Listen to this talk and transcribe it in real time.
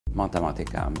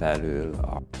Matematikán belül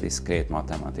a diszkrét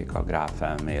matematika,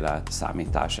 gráfelmélet,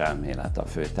 számításelmélet a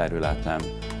fő területem.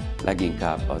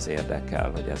 Leginkább az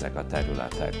érdekel, hogy ezek a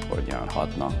területek hogyan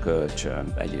hatnak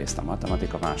kölcsön, egyrészt a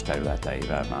matematika más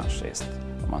területeivel, másrészt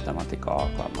a matematika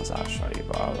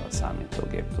alkalmazásaival a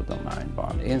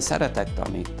számítógéptudományban. Én szeretek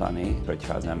tanítani,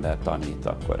 hogyha az ember tanít,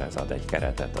 akkor ez ad egy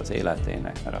keretet az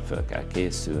életének, mert föl kell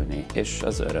készülni, és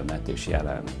az örömet is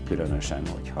jelent, különösen,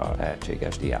 hogyha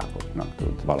lehetséges diákoknak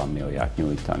tud valami olyat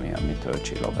nyújtani, amitől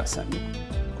csillog a szemük.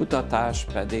 Kutatás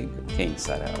pedig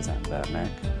kényszere az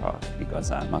embernek, ha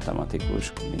igazán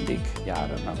matematikus, mindig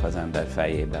járnak az ember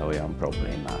fejébe olyan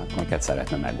problémák, amiket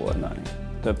szeretne megoldani.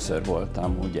 Többször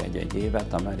voltam úgy egy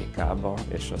évet Amerikába,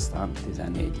 és aztán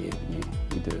 14 évnyi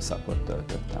időszakot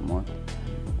töltöttem ott.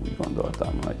 Úgy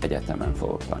gondoltam, hogy egyetemen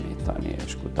fogok tanítani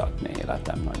és kutatni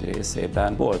életem nagy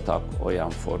részében. Voltak olyan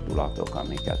fordulatok,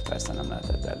 amiket persze nem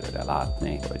lehetett előre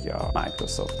látni, hogy a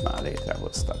Microsoftnál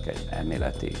létrehoztak egy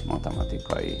elméleti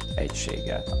matematikai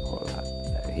egységet, ahol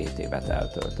 7 évet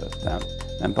eltöltöttem.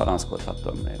 Nem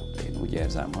panaszkodhatom, mert én úgy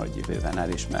érzem, hogy bőven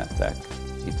elismertek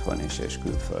itthon is és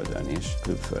külföldön is.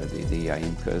 Külföldi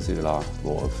díjaim közül a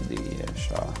Wolf díj és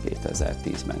a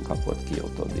 2010-ben kapott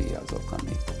Kyoto díj azok,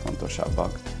 amik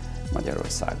fontosabbak.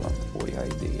 Magyarországon Ólyai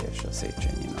díj és a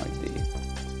Széchenyi nagy díj.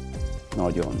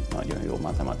 Nagyon jó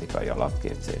matematikai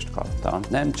alapképzést kaptam.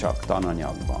 Nem csak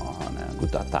tananyagban, hanem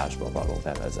kutatásba való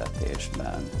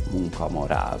bevezetésben,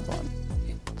 munkamorálban.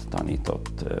 Itt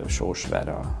tanított Sós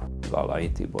Vera,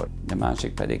 Galai Tibor, de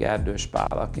másik pedig Erdős Pál,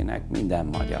 akinek minden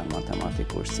magyar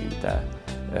matematikus szinte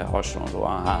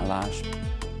hasonlóan hálás.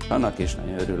 Annak is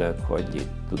nagyon örülök, hogy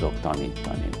itt tudok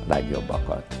tanítani a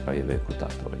legjobbakat, a jövő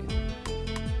kutatóit.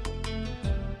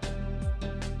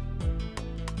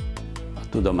 A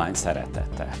tudomány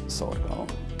szeretete, szorgalom,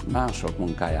 mások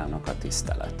munkájának a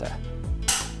tisztelete.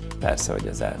 Persze, hogy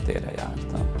az ELTE-re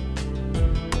jártam.